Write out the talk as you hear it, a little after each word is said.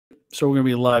So we're going to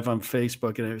be live on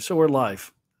Facebook. And so we're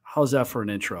live. How's that for an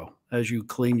intro as you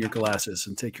clean your glasses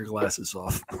and take your glasses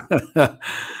off?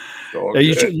 So Are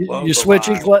good. you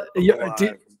switching?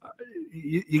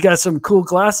 You got some cool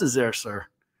glasses there, sir.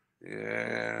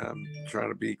 Yeah, I'm trying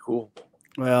to be cool.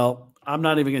 Well, I'm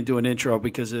not even going to do an intro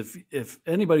because if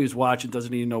anybody who's watching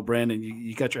doesn't even know Brandon,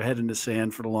 you got your head in the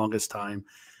sand for the longest time.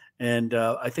 And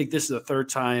I think this is the third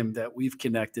time that we've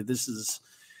connected. This is,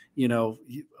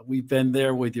 we've been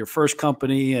there with your first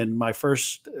company and my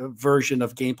first version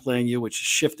of Game Plan U, which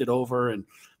shifted over. And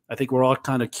I think we're all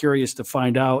kind of curious to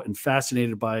find out and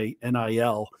fascinated by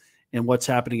NIL and what's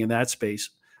happening in that space.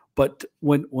 But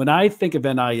when I think of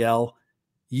NIL,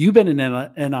 you've been in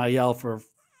NIL for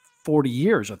 40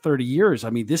 years or 30 years.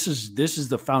 I mean, this is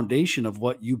the foundation of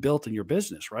what you built in your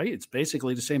business, right? It's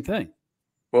basically the same thing.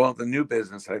 Well, the new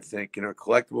business, I think,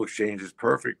 collectible exchange is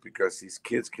perfect because these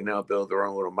kids can now build their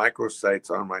own little microsites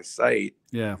on my site.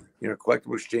 Yeah.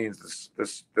 Collectible exchange,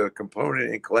 the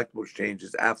component in collectible exchange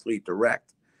is athlete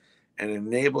direct, and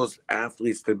enables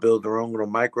athletes to build their own little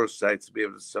microsites to be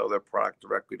able to sell their product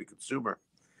directly to consumer.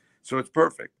 So it's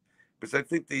perfect. Because I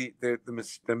think the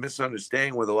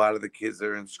misunderstanding with a lot of the kids that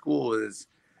are in school is,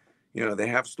 they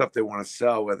have stuff they want to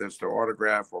sell, whether it's their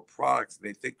autograph or products, and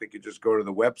they think they could just go to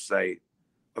the website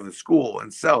of the school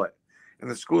and sell it. And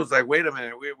the school's like, wait a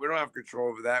minute, we don't have control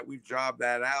over that. We've jobbed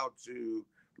that out to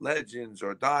Legends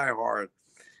or Die Hard.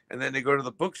 And then they go to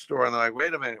the bookstore and they're like,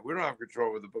 wait a minute, we don't have control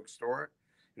over the bookstore.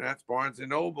 That's Barnes and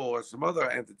Noble or some other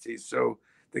entities. So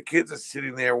the kids are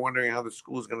sitting there wondering how the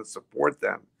school is going to support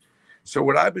them. So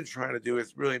what I've been trying to do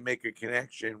is really make a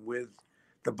connection with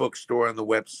the bookstore and the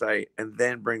website and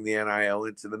then bring the NIL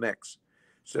into the mix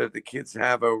so that the kids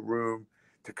have a room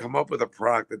to come up with a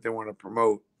product that they want to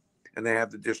promote and they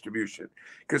have the distribution.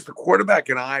 Because the quarterback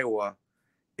in Iowa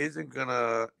isn't going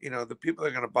to, the people that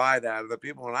are going to buy that are the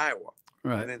people in Iowa.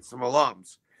 Right. And then some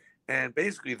alums. And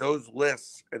basically those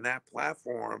lists and that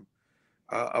platform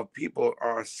of people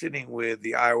are sitting with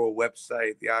the Iowa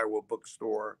website, the Iowa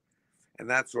bookstore, and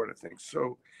that sort of thing.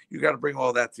 So you got to bring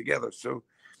all that together. So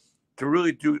to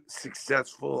really do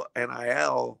successful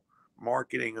NIL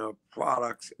marketing of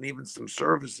products and even some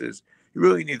services, you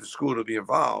really need the school to be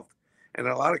involved. And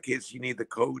in a lot of cases, you need the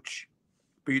coach,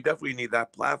 but you definitely need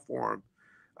that platform.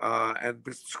 And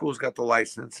the school's got the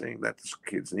licensing that the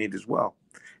kids need as well.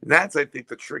 And that's, I think,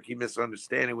 the tricky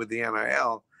misunderstanding with the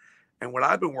NIL. And what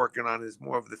I've been working on is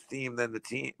more of the theme than the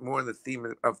team, more the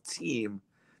theme of team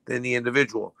than the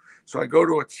individual. So I go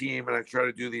to a team and I try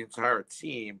to do the entire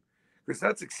team because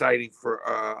that's exciting for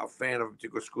a fan of a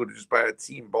particular school to just buy a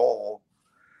team ball.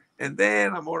 And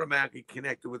then I'm automatically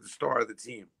connected with the star of the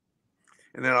team.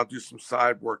 And then I'll do some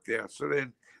side work there. So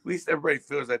then at least everybody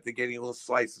feels like they're getting a little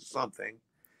slice of something.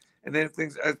 And then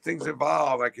as things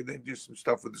evolve, I can then do some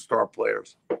stuff with the star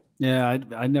players. Yeah,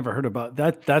 I never heard about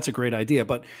that. That's a great idea.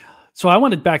 But so I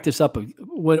want to back this up.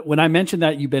 When I mentioned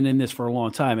that you've been in this for a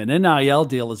long time, an NIL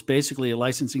deal is basically a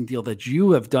licensing deal that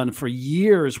you have done for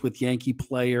years with Yankee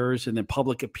players and then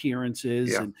public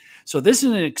appearances. Yeah. And so this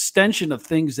is an extension of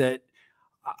things that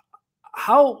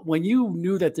when you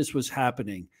knew that this was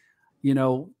happening,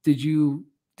 did you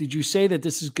say that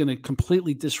this is going to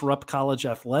completely disrupt college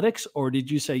athletics, or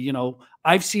did you say,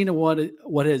 I've seen what it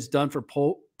has done for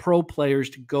pro players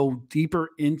to go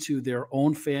deeper into their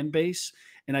own fan base,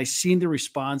 and I've seen the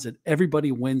response that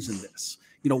everybody wins in this?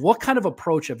 What kind of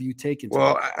approach have you taken?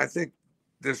 Well, I think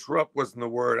disrupt wasn't the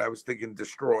word. I was thinking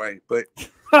destroy, but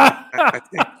I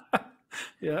think,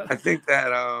 yeah, I think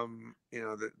that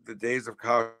the days of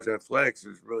college athletics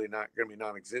is really not going to be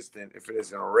non-existent if it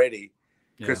isn't already.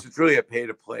 Because it's really a pay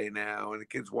to play now, and the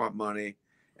kids want money,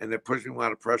 and they're pushing a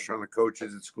lot of pressure on the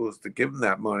coaches at schools to give them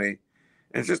that money.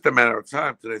 And it's just a matter of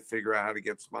time till they figure out how to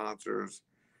get sponsors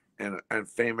and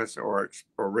famous or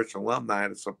rich alumni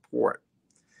to support.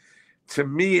 To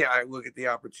me, I look at the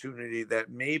opportunity that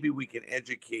maybe we can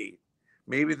educate.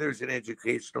 Maybe there's an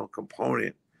educational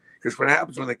component. Because what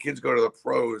happens when the kids go to the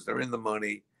pros, they're in the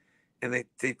money, and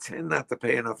they tend not to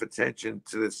pay enough attention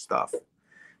to this stuff.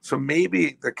 So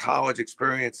maybe the college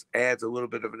experience adds a little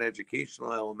bit of an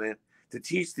educational element to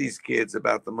teach these kids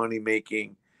about the money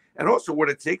making and also what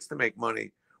it takes to make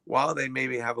money while they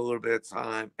maybe have a little bit of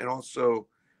time, and also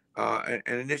an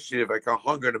initiative like a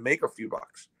hunger to make a few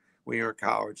bucks when you're in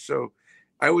college. So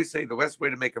I always say the best way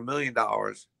to make $1 million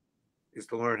is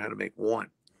to learn how to make one.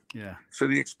 Yeah. So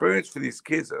the experience for these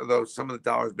kids, although some of the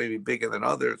dollars may be bigger than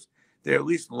others, they're at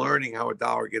least learning how a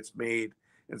dollar gets made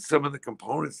and some of the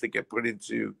components that get put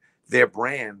into their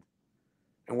brand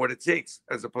and what it takes,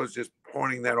 as opposed to just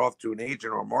pointing that off to an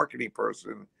agent or a marketing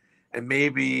person. And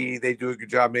maybe they do a good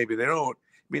job, maybe they don't.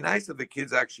 be nice if the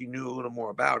kids actually knew a little more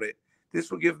about it.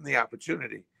 This will give them the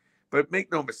opportunity. But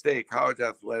make no mistake, college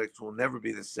athletics will never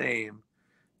be the same.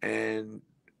 And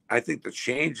I think the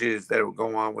changes that will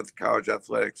go on with college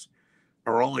athletics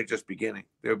are only just beginning.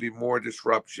 There'll be more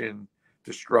disruption,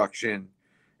 destruction,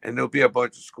 and there'll be a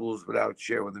bunch of schools without a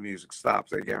chair when the music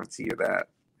stops. I guarantee you that.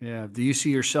 Yeah. Do you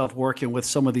see yourself working with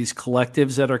some of these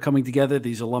collectives that are coming together,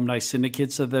 these alumni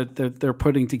syndicates that they're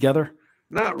putting together?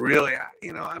 Not really.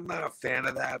 I'm not a fan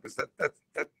of that because that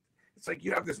it's like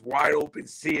you have this wide open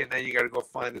sea, and then you got to go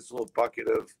find this little bucket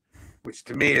of, which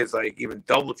to me is like even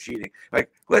double cheating.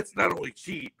 Like, let's not only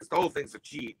cheat because the whole thing's a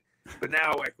cheat, but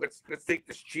now like let's take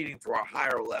this cheating to a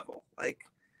higher level. Like,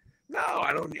 no,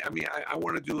 I don't. I mean, I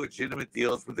want to do legitimate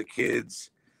deals with the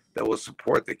kids that will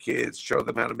support the kids, show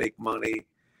them how to make money,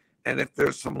 and if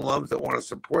there's some alums that want to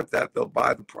support that, they'll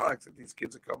buy the products that these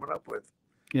kids are coming up with.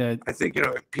 Yeah. I think,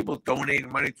 if people donating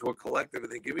money to a collective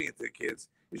and then giving it to the kids,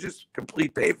 it's just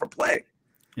complete pay for play,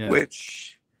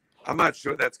 which I'm not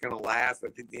sure that's going to last. I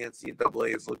think the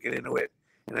NCAA is looking into it,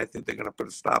 and I think they're going to put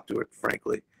a stop to it,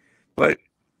 frankly. But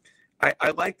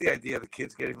I like the idea of the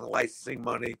kids getting the licensing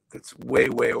money. That's way,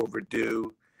 way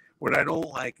overdue. What I don't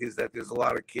like is that there's a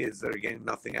lot of kids that are getting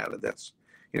nothing out of this.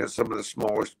 Some of the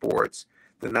smaller sports,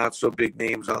 the not so big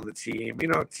names on the team.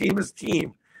 Team is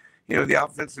team. The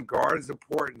offensive guard is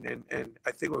important, and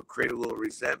I think it'll create a little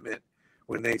resentment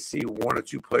when they see one or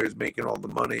two players making all the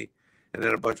money and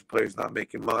then a bunch of players not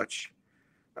making much.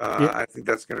 I think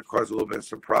that's going to cause a little bit of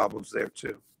some problems there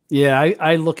too. Yeah,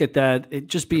 I look at that,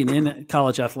 just being in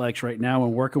college athletics right now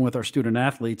and working with our student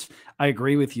athletes, I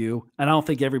agree with you. And I don't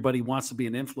think everybody wants to be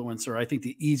an influencer. I think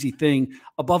the easy thing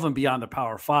above and beyond the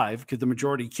Power Five, because the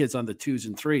majority of kids on the 2s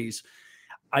and 3s,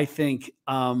 I think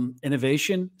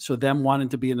innovation, so them wanting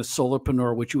to be in a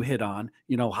solopreneur, which you hit on,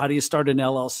 how do you start an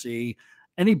LLC?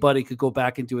 Anybody could go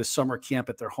back and do a summer camp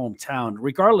at their hometown,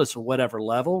 regardless of whatever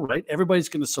level, right? Everybody's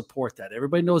going to support that.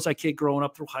 Everybody knows that kid growing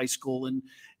up through high school and,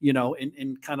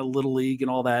 in kind of little league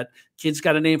and all that. Kid's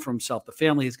got a name for himself. The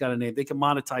family has got a name. They can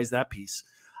monetize that piece.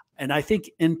 And I think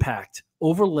impact,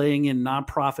 overlaying in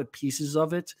nonprofit pieces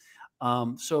of it.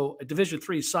 So a Division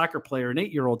III soccer player, an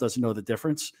 8-year-old doesn't know the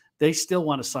difference. They still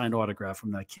want a signed autograph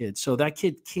from that kid. So that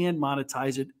kid can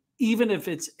monetize it, even if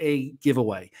it's a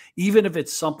giveaway, even if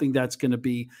it's something that's going to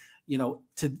be,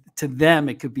 to them,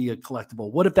 it could be a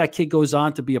collectible. What if that kid goes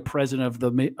on to be a president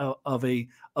of the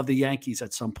Yankees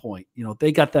at some point?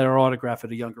 They got that autograph at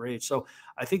a younger age. So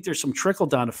I think there's some trickle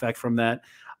down effect from that.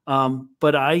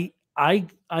 But I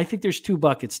think there's two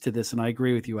buckets to this, and I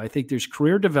agree with you. I think there's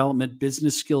career development,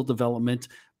 business skill development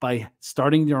by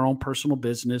starting your own personal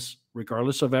business,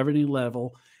 regardless of every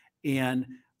level, and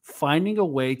finding a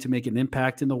way to make an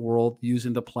impact in the world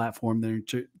using the platform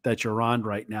that you're on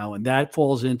right now. And that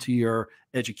falls into your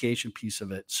education piece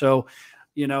of it. So,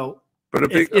 but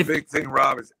a big thing,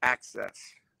 Rob, is access.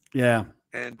 Yeah.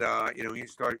 And, you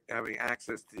start having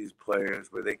access to these players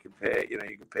where they can pay, you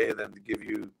can pay them to give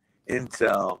you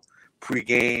intel,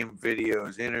 pre-game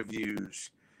videos,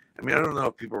 interviews. I mean, I don't know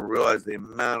if people realize the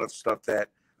amount of stuff that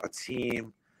a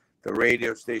team, the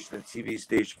radio station, the TV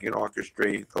station can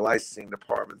orchestrate, the licensing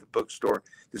department, the bookstore.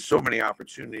 There's so many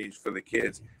opportunities for the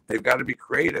kids. They've got to be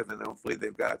creative, and hopefully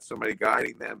they've got somebody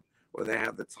guiding them, or they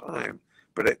have the time.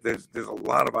 But there's a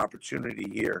lot of opportunity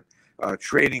here.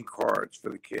 Trading cards for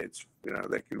the kids,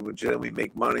 that can legitimately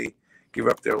make money, give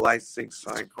up their licensing,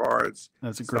 sign cards.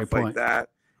 That's a great point. Like that.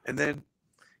 And then,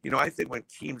 I think when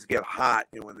teams get hot,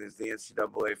 when there's the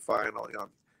NCAA final,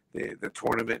 the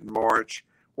tournament in March,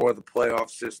 or the playoff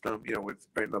system, with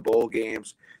in the bowl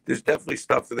games, there's definitely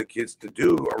stuff for the kids to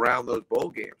do around those bowl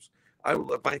games.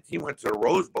 If my team went to the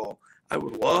Rose Bowl, I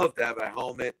would love to have a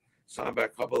helmet signed by a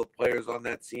couple of players on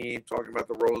that team talking about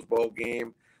the Rose Bowl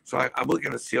game. So I'm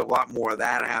looking to see a lot more of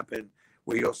that happen,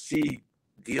 where you'll see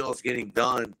deals getting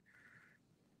done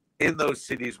in those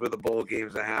cities where the bowl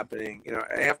games are happening,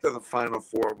 after the Final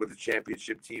Four, with the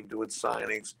championship team doing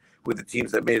signings with the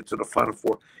teams that made it to the Final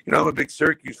Four. I'm a big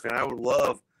Syracuse fan. I would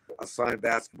love a signed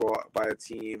basketball by a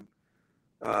team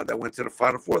that went to the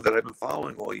Final Four that I've been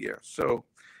following all year. So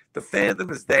the fandom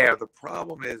is there. The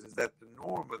problem is that the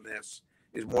norm of this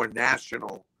is more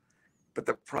national, but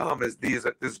the problem is this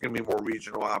is going to be more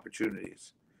regional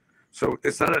opportunities. So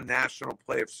it's not a national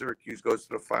play if Syracuse goes to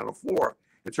the Final Four.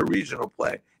 It's a regional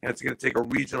play, and it's going to take a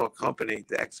regional company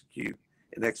to execute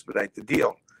and expedite the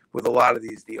deal with a lot of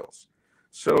these deals.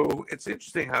 So it's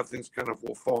interesting how things kind of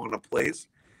will fall into place.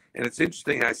 And it's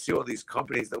interesting, I see all these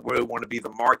companies that really want to be the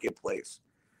marketplace.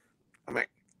 I'm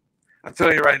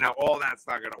telling you right now, all that's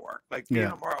not going to work. Like,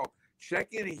 tomorrow,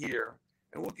 check in here,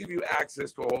 and we'll give you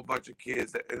access to a whole bunch of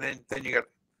kids. And then you got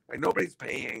Like nobody's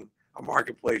paying a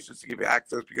marketplace just to give you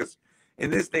access, because in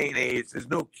this day and age, there's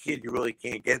no kid you really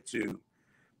can't get to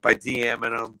by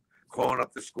DMing them, calling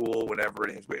up the school, whatever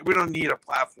it is. We don't need a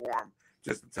platform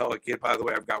just to tell a kid, by the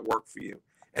way, I've got work for you.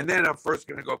 And then I'm first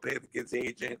going to go pay the kid's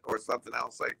agent or something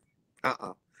else. Like,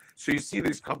 So you see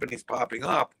these companies popping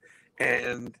up,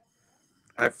 and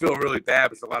I feel really bad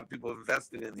because a lot of people have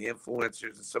invested in the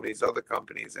influencers and some of these other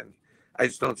companies, and I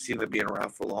just don't see them being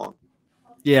around for long.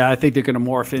 Yeah, I think they're going to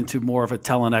morph into more of a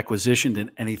talent acquisition than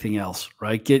anything else,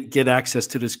 right? Get access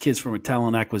to those kids from a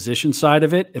talent acquisition side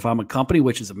of it. If I'm a company,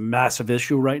 which is a massive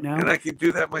issue right now. And I can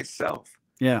do that myself.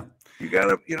 Yeah. You got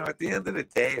to, at the end of the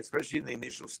day, especially in the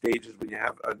initial stages when you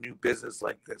have a new business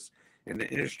like this and the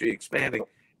industry expanding,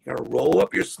 you got to roll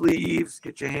up your sleeves,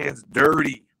 get your hands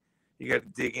dirty. You got to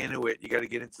dig into it. You got to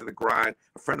get into the grind.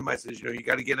 A friend of mine says, you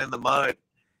got to get in the mud.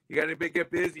 You got to get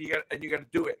busy. You got to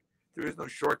do it. There is no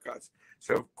shortcuts.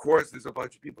 So, of course, there's a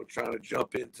bunch of people trying to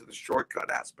jump into the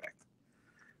shortcut aspect.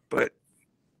 But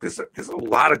there's a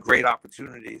lot of great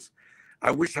opportunities. I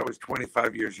wish I was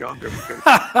 25 years younger,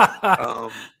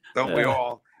 because don't we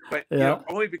all? But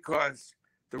only because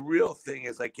the real thing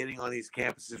is like getting on these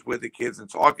campuses with the kids and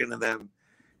talking to them.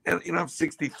 And, I'm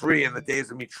 63 in the days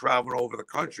of me traveling over the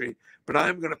country, but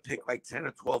I'm going to pick like 10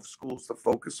 or 12 schools to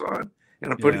focus on.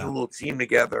 And I'm putting a little team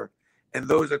together. And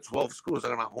those are 12 schools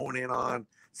I'm going to hone in on.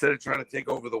 Instead of trying to take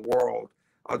over the world,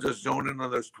 I'll just zone in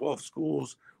on those 12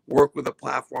 schools, work with the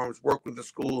platforms, work with the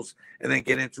schools, and then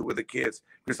get into it with the kids.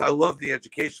 Because I love the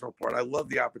educational part. I love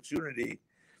the opportunity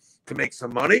to make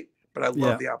some money, but I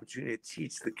love the opportunity to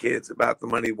teach the kids about the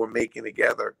money we're making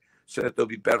together so that they'll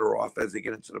be better off as they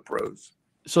get into the pros.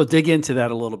 So dig into that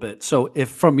a little bit. So if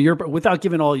from your, without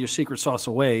giving all your secret sauce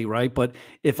away, right? But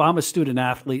if I'm a student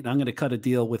athlete and I'm going to cut a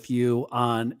deal with you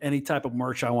on any type of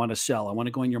merch I want to sell, I want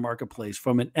to go in your marketplace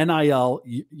from an NIL,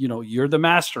 you're the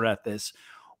master at this.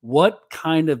 What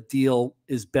kind of deal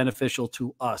is beneficial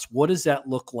to us? What does that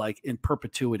look like in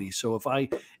perpetuity? So if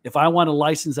I want to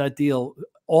license that deal,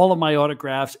 all of my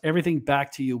autographs, everything back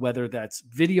to you, whether that's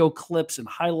video clips and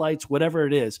highlights, whatever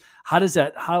it is, how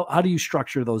do you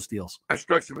structure those deals? I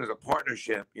structure them as a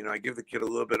partnership. I give the kid a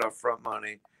little bit upfront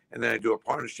money, and then I do a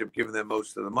partnership giving them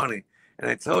most of the money. And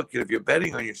I tell a kid, if you're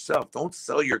betting on yourself, don't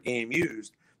sell your game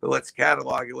used, but let's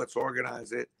catalog it, let's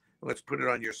organize it, and let's put it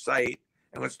on your site.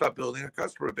 And let's start building a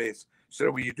customer base so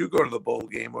that when you do go to the bowl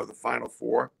game or the Final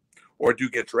Four or do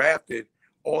get drafted,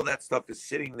 all that stuff is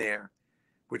sitting there,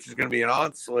 which is going to be an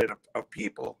onslaught of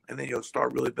people. And then you'll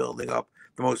start really building up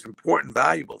the most important,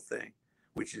 valuable thing,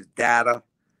 which is data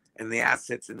and the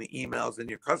assets and the emails and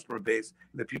your customer base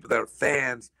and the people that are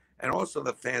fans, and also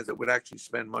the fans that would actually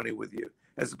spend money with you,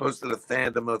 as opposed to the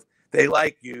fandom of they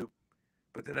like you,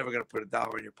 but they're never going to put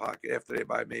 $1 in your pocket after they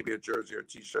buy maybe a jersey or a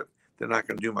T-shirt. They're not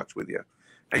going to do much with you.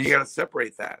 And you got to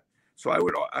separate that. So I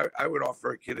would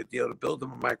offer a kid a deal to build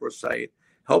him a microsite,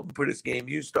 help him put his game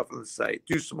used stuff on the site,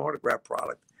 do some autograph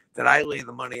product, that I lay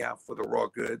the money out for the raw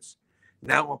goods.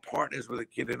 Now I'm partners with a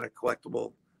kid in a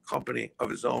collectible company of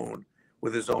his own,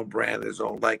 with his own brand, his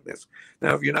own likeness.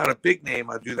 Now, if you're not a big name,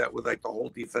 I'll do that with like the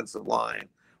whole defensive line,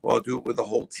 or I'll do it with the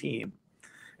whole team.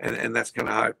 And that's kind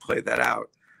of how I play that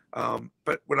out.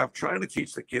 But what I'm trying to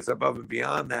teach the kids above and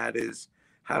beyond that is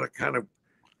how to kind of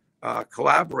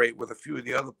collaborate with a few of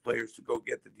the other players to go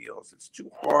get the deals. It's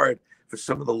too hard for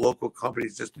some of the local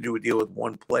companies just to do a deal with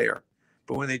one player.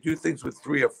 But when they do things with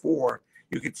 3 or 4,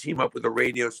 you can team up with a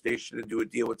radio station and do a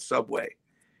deal with Subway.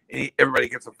 And everybody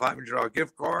gets a $500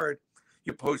 gift card.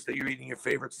 You post that you're eating your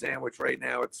favorite sandwich right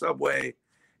now at Subway,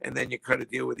 and then you cut a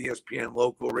deal with ESPN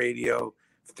local radio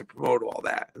to promote all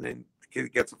that. And then the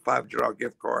kid gets a $500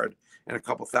 gift card and a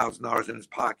couple $1,000s in his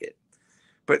pocket.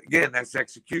 But again, that's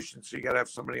execution. So you got to have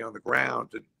somebody on the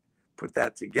ground to put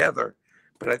that together.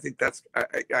 But I think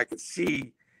I could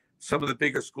see some of the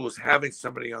bigger schools having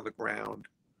somebody on the ground.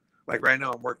 Like right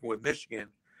now, I'm working with Michigan.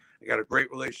 I got a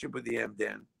great relationship with the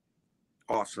MDen.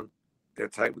 Awesome. They're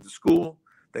tight with the school.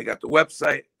 They got the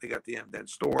website. They got the MDen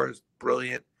stores.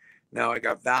 Brilliant. Now I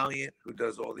got Valiant, who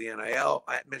does all the NIL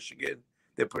at Michigan.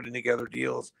 They're putting together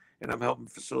deals, and I'm helping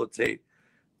facilitate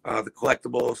the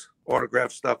collectibles,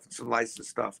 autograph stuff, and some license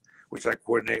stuff, which I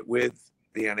coordinate with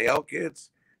the NIL kids,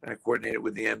 and I coordinate it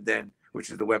with the MDen, which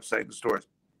is the website and the stores.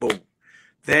 Boom.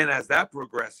 Then as that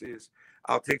progresses,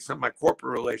 I'll take some of my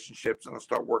corporate relationships and I'll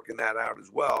start working that out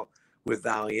as well with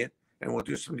Valiant. And we'll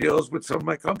do some deals with some of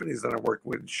my companies that I'm working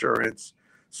with, insurance,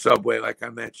 Subway, like I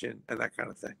mentioned, and that kind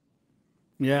of thing.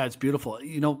 Yeah, it's beautiful.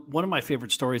 One of my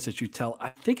favorite stories that you tell, I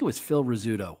think it was Phil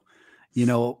Rizzuto.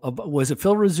 Was it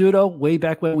Phil Rizzuto way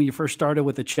back when you first started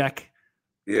with the check?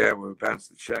 Yeah, we bounced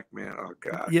the check, man. Oh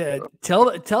God. Yeah, tell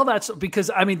that because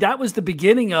I mean that was the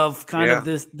beginning of kind Yeah.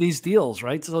 of these deals,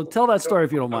 right? So tell that story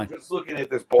if you don't I'm mind. just looking at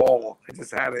this ball. I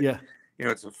just had it. Yeah,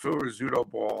 It's a Phil Rizzuto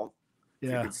ball. If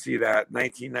you yeah, can see that,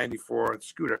 1994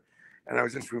 scooter. And I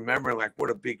was just remembering like what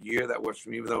a big year that was for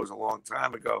me, even though it was a long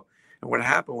time ago. And what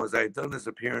happened was I had done this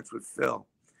appearance with Phil,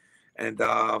 and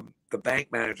the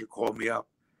bank manager called me up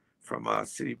from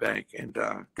Citibank, and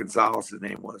Gonzalez, his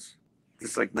name was.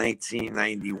 This is like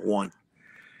 1991.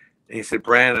 And he said,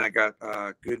 Brandon, I got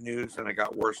good news and I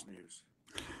got worse news.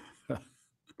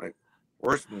 Like,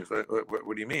 worse news?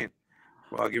 What do you mean?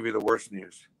 Well, I'll give you the worst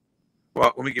news.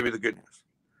 Well, let me give you the good news.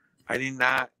 I did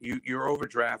not, you're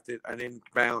overdrafted. I didn't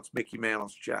bounce Mickey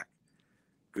Mantle's check.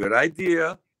 Good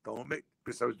idea. Don't make,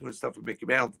 because I was doing stuff with Mickey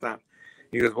Mantle at the time.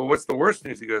 He goes, well, what's the worst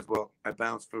news? He goes, well, I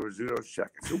bounced for Rizzuto's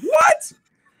check. I said, what?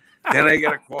 Then I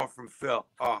get a call from Phil.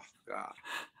 Oh, God.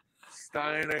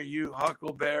 Steiner, you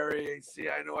Huckleberry. See,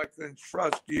 I know I couldn't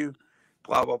trust you.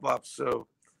 Blah, blah, blah. So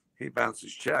he bounced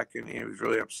his check, and he was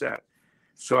really upset.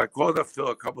 So I called up Phil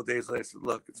a couple of days later. I said,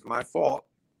 look, it's my fault.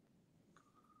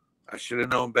 I should have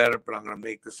known better, but I'm going to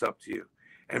make this up to you.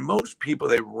 And most people,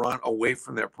 they run away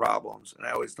from their problems. And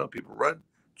I always tell people, run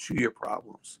to your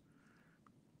problems.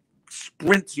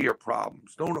 Sprint to your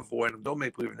problems. Don't avoid them. Don't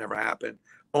make believe it never happened.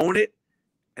 Own it,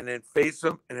 and then face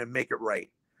them, and then make it right.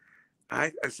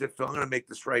 I said, Phil, I'm going to make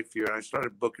this right for you. And I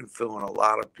started booking Phil in a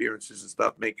lot of appearances and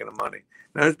stuff, making him money.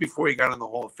 That was before he got in the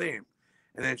Hall of Fame.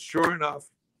 And then sure enough,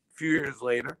 a few years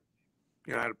later,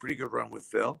 I had a pretty good run with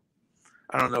Phil.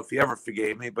 I don't know if he ever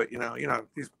forgave me, but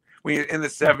when you're in the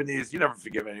 70s, you never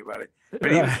forgive anybody.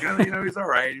 But he was kind of, he's all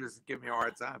right. He was giving me a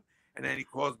hard time. And then he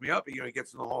calls me up, he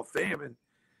gets in the Hall of Fame, and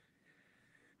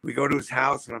we go to his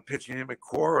house, and I'm pitching him at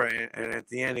Cora, and at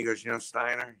the end he goes,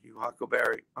 Steiner, you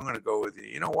Huckleberry, I'm going to go with you.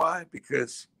 You know why?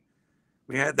 Because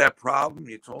we had that problem.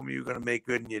 You told me you were going to make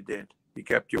good, and you did. You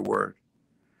kept your word.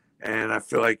 And I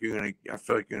feel like you're going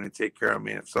to take care of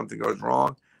me. If something goes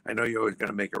wrong, I know you're always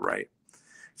going to make it right.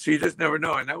 So you just never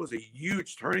know. And that was a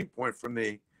huge turning point for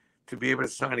me to be able to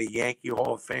sign a Yankee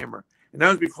Hall of Famer. And that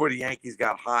was before the Yankees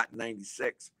got hot in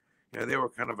 96. They were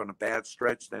kind of on a bad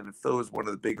stretch then, and Phil was one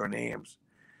of the bigger names.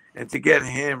 And to get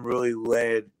him really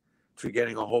led to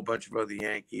getting a whole bunch of other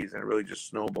Yankees, and it really just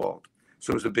snowballed.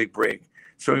 So it was a big break.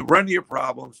 So run to your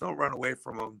problems, don't run away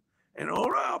from them, and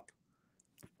own up.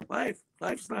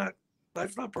 Life's not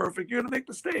perfect. You're gonna make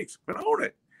mistakes, but own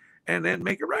it, and then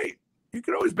make it right. You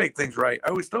can always make things right. I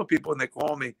always tell people when they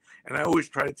call me, and I always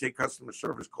try to take customer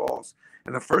service calls.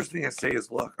 And the first thing I say is,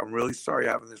 look, I'm really sorry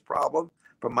having this problem,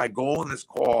 but my goal in this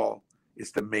call is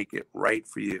to make it right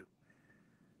for you,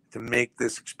 to make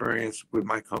this experience with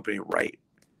my company right.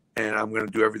 And I'm going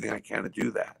to do everything I can to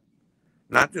do that.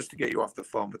 Not just to get you off the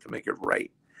phone, but to make it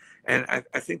right. And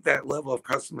I think that level of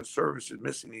customer service is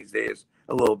missing these days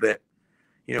a little bit,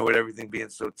 with everything being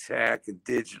so tech and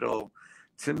digital.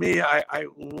 To me, I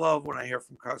love when I hear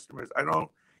from customers. I don't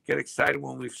get excited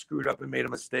when we've screwed up and made a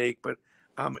mistake, but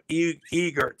I'm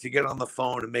eager to get on the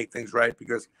phone and make things right,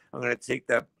 because I'm going to take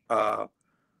that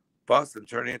bust and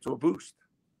turn it into a boost.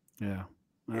 Yeah.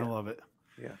 I love it.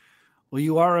 Yeah. Well,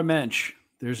 you are a mensch.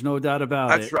 There's no doubt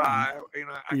about it. I try.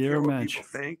 I care what people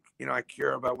think. I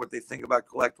care about what they think about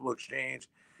Collectible Exchange.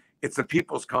 It's a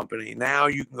people's company. Now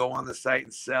you can go on the site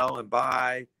and sell and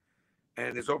buy,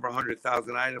 and there's over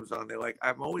 100,000 items on there. Like,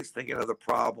 I'm always thinking of the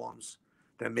problems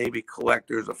that maybe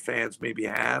collectors or fans maybe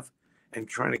have, and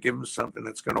trying to give them something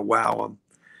that's going to wow them.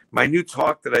 My new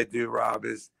talk that I do, Rob,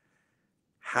 is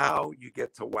how you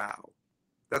get to wow.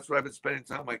 That's what I've been spending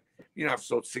time. Like, I've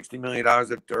sold $60 million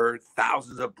of dirt,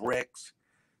 thousands of bricks,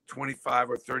 25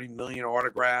 or 30 million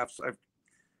autographs.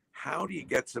 How do you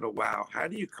get to the wow? How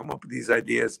do you come up with these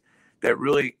ideas that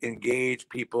really engage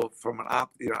people from an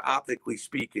optically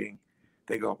speaking?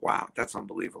 They go, wow, that's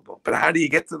unbelievable. But how do you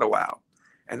get to the wow?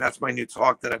 And that's my new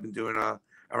talk that I've been doing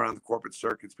around the corporate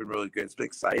circuit. It's been really good. It's been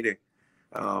exciting.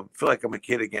 Feel like I'm a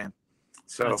kid again.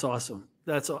 So that's awesome.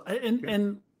 That's all.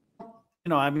 And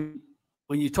I mean,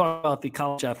 when you talk about the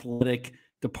college athletic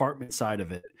department side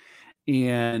of it,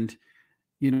 and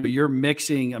you're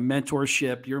mixing a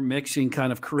mentorship, you're mixing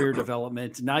kind of career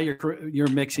development. Now you're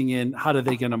mixing in, how are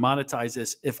they going to monetize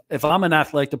this? If I'm an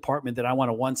athletic department that I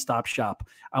want a one-stop shop,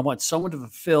 I want someone to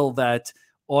fulfill that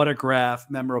autograph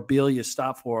memorabilia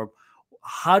stop for them.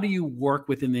 How do you work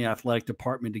within the athletic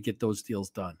department to get those deals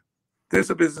done? There's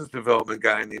a business development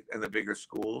guy in the bigger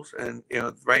schools. And,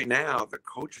 right now the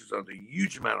coaches are under a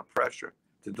huge amount of pressure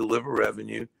to deliver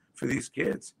revenue for these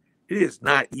kids. It is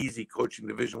not easy coaching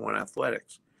Division I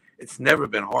athletics. It's never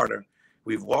been harder.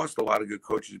 We've lost a lot of good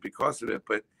coaches because of it,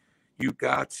 but you've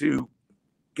got to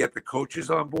get the coaches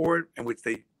on board, and which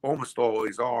they almost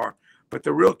always are. But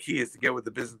the real key is to get with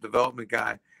the business development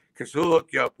guy, because he'll hook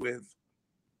you up with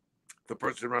the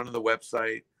person running the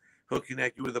website. He'll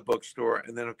connect you with a bookstore,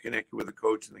 and then he'll connect you with the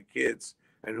coach and the kids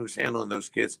and who's handling those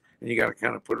kids. And you got to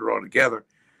kind of put it all together.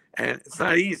 And it's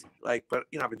not easy. Like, but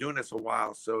I've been doing this a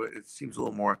while, so it seems a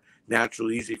little more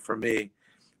natural, easy for me.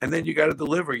 And then you got to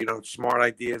deliver, smart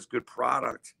ideas, good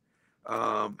product.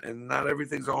 And not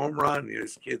everything's a home run.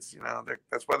 These kids,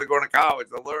 that's why they're going to college.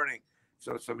 They're learning.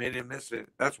 So some hit and miss it.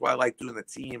 That's why I like doing the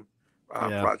team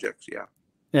projects. Yeah.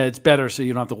 Yeah, it's better so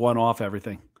you don't have to one off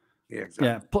everything. Yeah, exactly.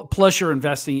 Yeah. Plus, you're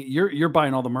investing. You're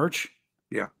buying all the merch.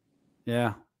 Yeah.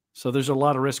 Yeah. So there's a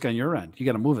lot of risk on your end. You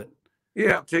got to move it.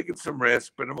 Yeah, I'm taking some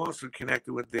risk, but I'm also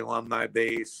connected with the alumni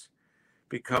base,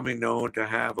 becoming known to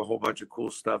have a whole bunch of cool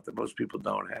stuff that most people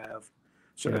don't have.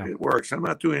 So it works. I'm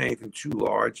not doing anything too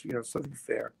large, something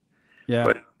fair. Yeah.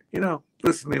 But,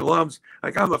 listen, the alums,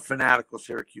 like I'm a fanatical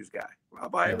Syracuse guy. I'll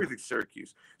buy everything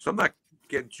Syracuse. So I'm not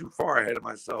getting too far ahead of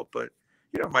myself, but,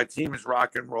 my team is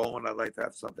rock and roll, and I'd like to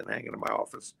have something hanging in my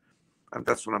office.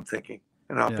 That's what I'm thinking,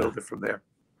 and I'll build it from there.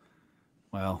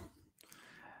 Well,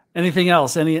 anything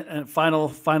else? Any final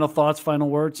thoughts, final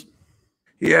words?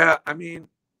 Yeah, I mean,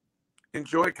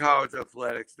 enjoy college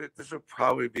athletics. This will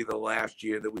probably be the last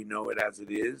year that we know it as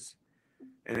it is.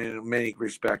 And in many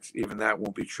respects, even that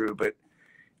won't be true. But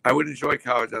I would enjoy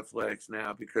college athletics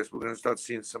now, because we're going to start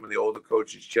seeing some of the older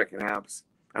coaches checking out.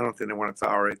 I don't think they want to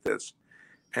tolerate this.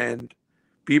 And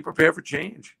be prepared for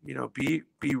change. Be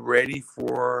ready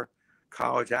for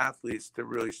college athletes to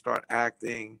really start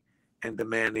acting and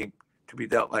demanding to be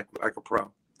dealt like a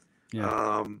pro.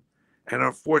 Yeah. And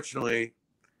unfortunately,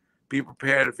 be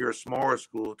prepared if you're a smaller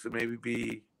school to maybe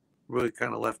be really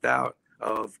kind of left out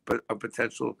of a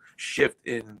potential shift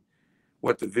in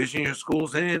what division your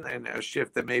school's in, and a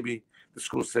shift that maybe the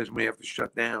school says we have to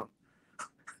shut down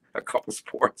a couple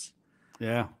sports.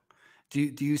 Yeah. Do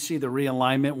you see the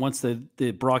realignment once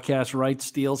the broadcast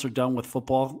rights deals are done with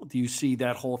football? Do you see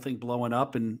that whole thing blowing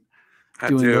up? And I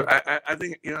do. I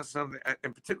think, something,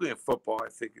 and particularly in football, I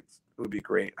think it would be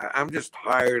great. I'm just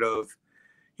tired of,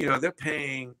 they're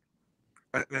paying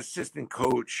an assistant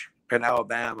coach at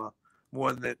Alabama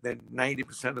more than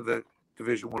 90% of the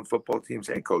Division I football teams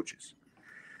and coaches.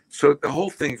 So the whole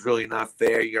thing's really not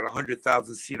fair. You got a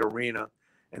 100,000 seat arena,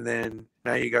 and then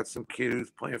now you got some kid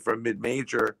who's playing for a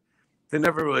mid-major. They're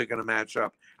never really going to match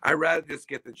up. I'd rather just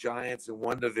get the Giants in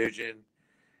one division.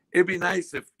 It'd be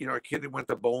nice if, a kid that went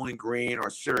to Bowling Green or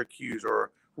Syracuse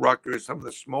or Rutgers, some of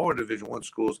the smaller Division I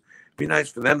schools, it'd be nice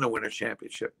for them to win a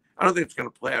championship. I don't think it's going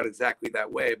to play out exactly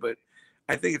that way, but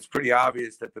I think it's pretty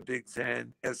obvious that the Big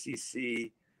Ten, SEC,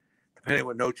 depending on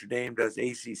what Notre Dame does,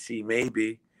 ACC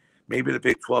maybe the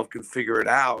Big 12 can figure it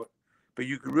out, but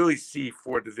you can really see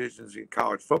 4 divisions in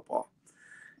college football.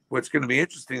 What's going to be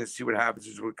interesting to see what happens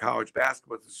is with college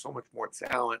basketball, there's so much more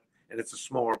talent, and it's a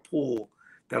smaller pool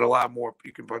that a lot more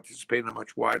you can participate in a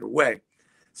much wider way.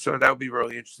 So that would be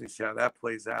really interesting to see how that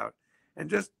plays out. And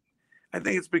just, I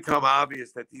think it's become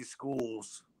obvious that these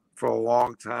schools for a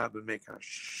long time have been making a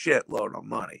shitload of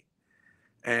money.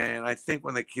 And I think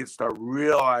when the kids start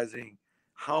realizing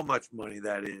how much money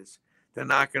that is, they're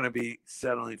not going to be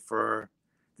settling for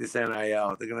this NIL.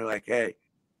 They're going to be like, hey,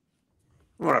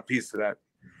 I want a piece of that.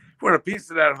 I want a piece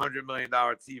of that $100 million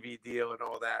TV deal and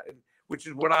all that, and which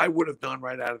is what I would have done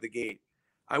right out of the gate.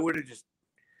 I would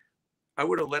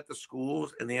have let the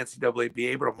schools and the NCAA be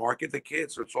able to market the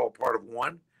kids, so it's all part of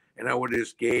one. And I would have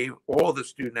just gave all the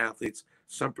student athletes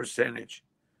some percentage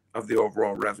of the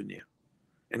overall revenue,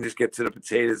 and just get to the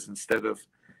potatoes instead of,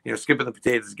 skipping the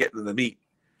potatoes and getting to the meat.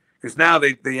 Because now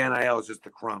the NIL is just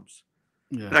the crumbs.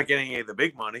 Yeah. They're not getting any of the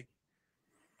big money,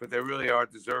 but they really are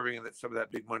deserving of some of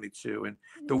that big money too. And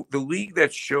the league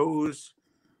that shows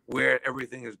where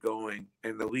everything is going,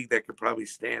 and the league that could probably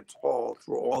stand tall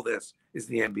through all this, is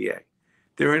the NBA.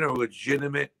 They're in a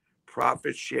legitimate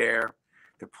profit share.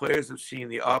 The players have seen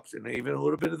the ups and even a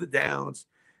little bit of the downs,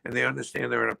 and they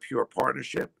understand they're in a pure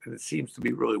partnership, and it seems to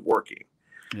be really working.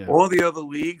 Yeah. All the other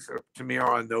leagues, to me,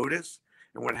 are on notice.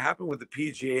 And what happened with the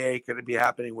PGA could be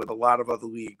happening with a lot of other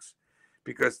leagues,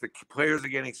 because the players are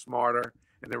getting smarter,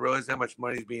 and they realize how much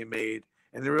money is being made,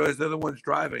 and they realize they're the ones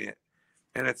driving it.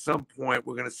 And at some point,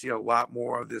 we're going to see a lot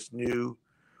more of this new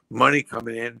money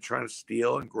coming in, trying to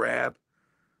steal and grab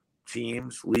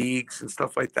teams, leagues, and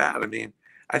stuff like that. I mean,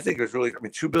 I think there's really,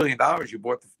 $2 billion you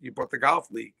bought the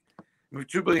golf league.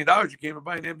 $2 billion you came and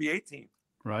buy an NBA team.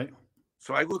 Right.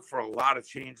 So I look for a lot of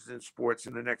changes in sports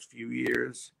in the next few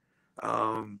years.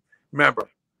 Remember,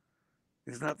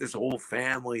 there's not this old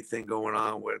family thing going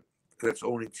on that's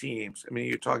owning teams. I mean,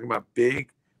 you're talking about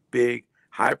big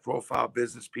high profile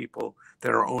business people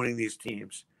that are owning these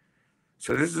teams.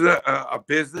 So this is a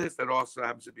business that also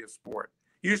happens to be a sport.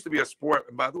 It used to be a sport,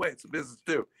 and by the way, it's a business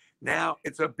too. Now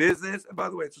it's a business, and by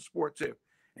the way, it's a sport too.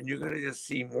 And you're going to just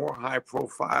see more high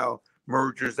profile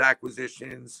mergers,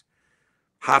 acquisitions,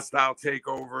 hostile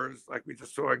takeovers, like we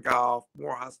just saw in golf,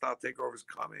 more hostile takeovers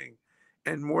coming,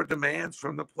 and more demands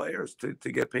from the players to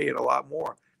get paid a lot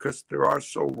more, because there are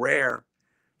so rare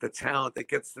the talent that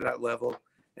gets to that level,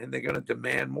 and they're going to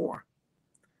demand more.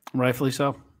 Rightfully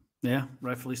so. Yeah,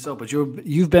 rightfully so. But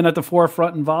you've been at the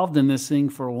forefront, involved in this thing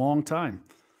for a long time.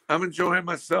 I'm enjoying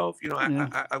myself. You know,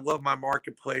 Yeah. I love my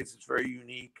marketplace. It's very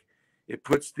unique. It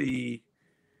puts really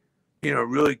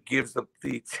gives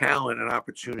the talent an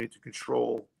opportunity to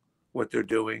control what they're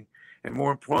doing. And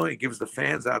more importantly, it gives the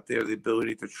fans out there the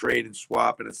ability to trade and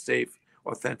swap in a safe,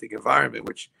 authentic environment,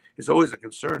 which is always a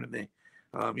concern to me.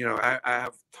 I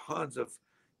have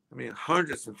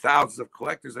hundreds and thousands of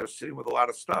collectors that are sitting with a lot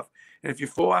of stuff. And if you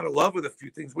fall out of love with a few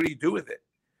things, what do you do with it?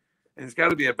 And it's got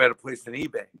to be a better place than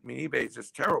eBay. I mean, eBay is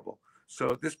just terrible.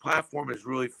 So this platform has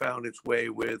really found its way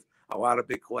with a lot of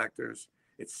big collectors.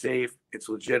 It's safe. It's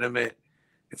legitimate.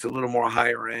 It's a little more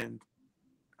higher end.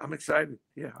 I'm excited.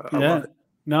 Yeah, I love it.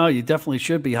 No, you definitely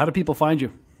should be. How do people find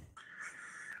you?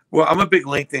 Well, I'm a big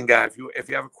LinkedIn guy. If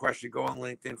you have a question, go on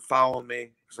LinkedIn, follow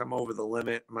me, because I'm over the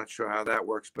limit. I'm not sure how that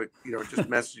works, but just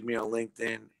message me on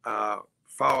LinkedIn.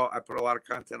 Follow. I put a lot of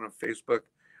content on Facebook,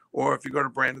 or if you go to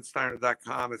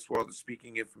brandonsteiner.com, it's where all the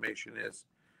speaking information is.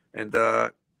 And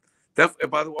definitely,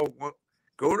 by the way,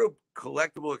 go to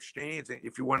Collectible Exchange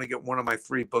if you want to get one of my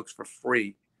 3 books for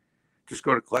free. Just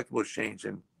go to Collectible Exchange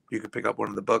and you can pick up one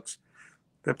of the books.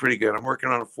 They're pretty good. I'm working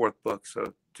on a 4th book,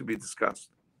 so to be discussed.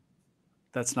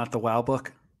 That's not the WoW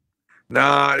book?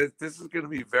 No, this is going to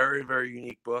be a very, very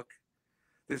unique book.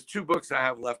 There's 2 books I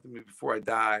have left in me before I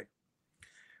die.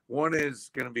 One is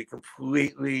going to be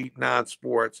completely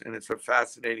non-sports, and it's a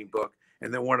fascinating book.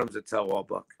 And then one of them's a tell-all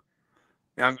book.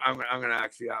 I'm going to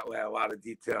actually outlay a lot of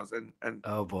details, and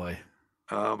oh boy,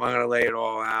 I'm going to lay it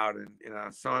all out.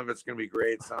 And some of it's going to be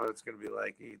great, some of it's going to be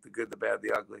like the good, the bad,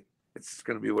 the ugly. It's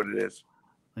going to be what it is.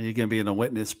 You're going to be in a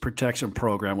witness protection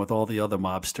program with all the other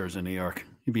mobsters in New York.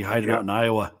 You'll be hiding out in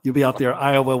Iowa. You'll be out there,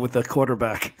 Iowa, with the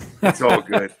quarterback. It's all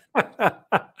good.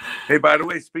 Hey, by the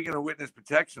way, speaking of witness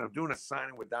protection, I'm doing a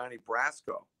signing with Donnie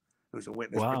Brasco, who's a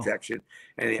witness protection.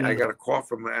 And I got a call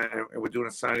from him, and we're doing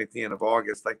a signing at the end of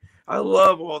August. Like, I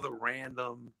love all the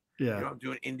random, I'm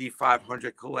doing Indy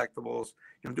 500 collectibles.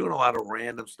 I'm doing a lot of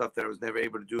random stuff that I was never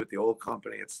able to do at the old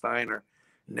company at Steiner.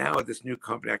 Now at this new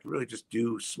company, I can really just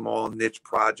do small niche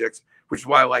projects, which is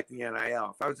why I like the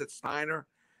NIL. If I was at Steiner,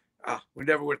 we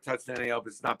never would have touched the NIL, but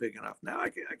it's not big enough. Now I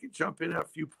can jump in, have a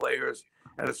few players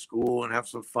at a school and have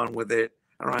some fun with it.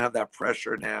 I don't have that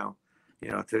pressure now,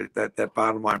 to that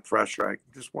bottom line pressure. I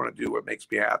just want to do what makes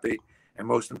me happy. And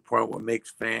most important, what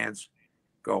makes fans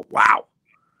go, wow.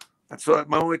 That's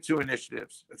my only 2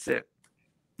 initiatives. That's it.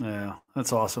 Yeah,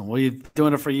 that's awesome. Well, you've been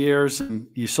doing it for years, and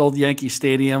you sold Yankee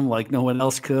Stadium like no one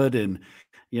else could. And,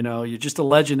 you're just a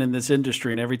legend in this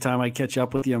industry. And every time I catch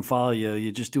up with you and follow you,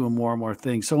 you're just doing more and more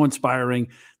things. So inspiring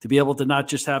to be able to not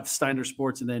just have Steiner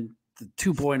Sports and then the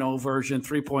 2.0 version,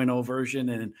 3.0 version,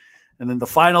 and then the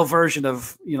final version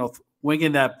of,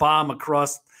 winging that bomb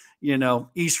across,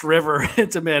 East River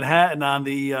into Manhattan on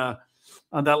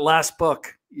that last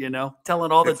book,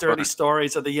 telling all the dirty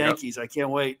stories of the Yankees. Yep. I can't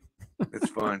wait.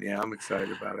 It's fun. Yeah, I'm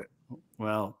excited about it.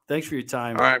 Well, thanks for your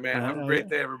time. All right, man. Have a great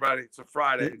day, everybody. It's a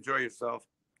Friday. Enjoy yourself.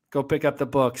 Go pick up the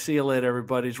book. See you later,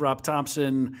 everybody. It's Rob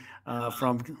Thompson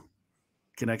from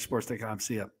ConnectSports.com.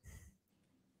 See ya.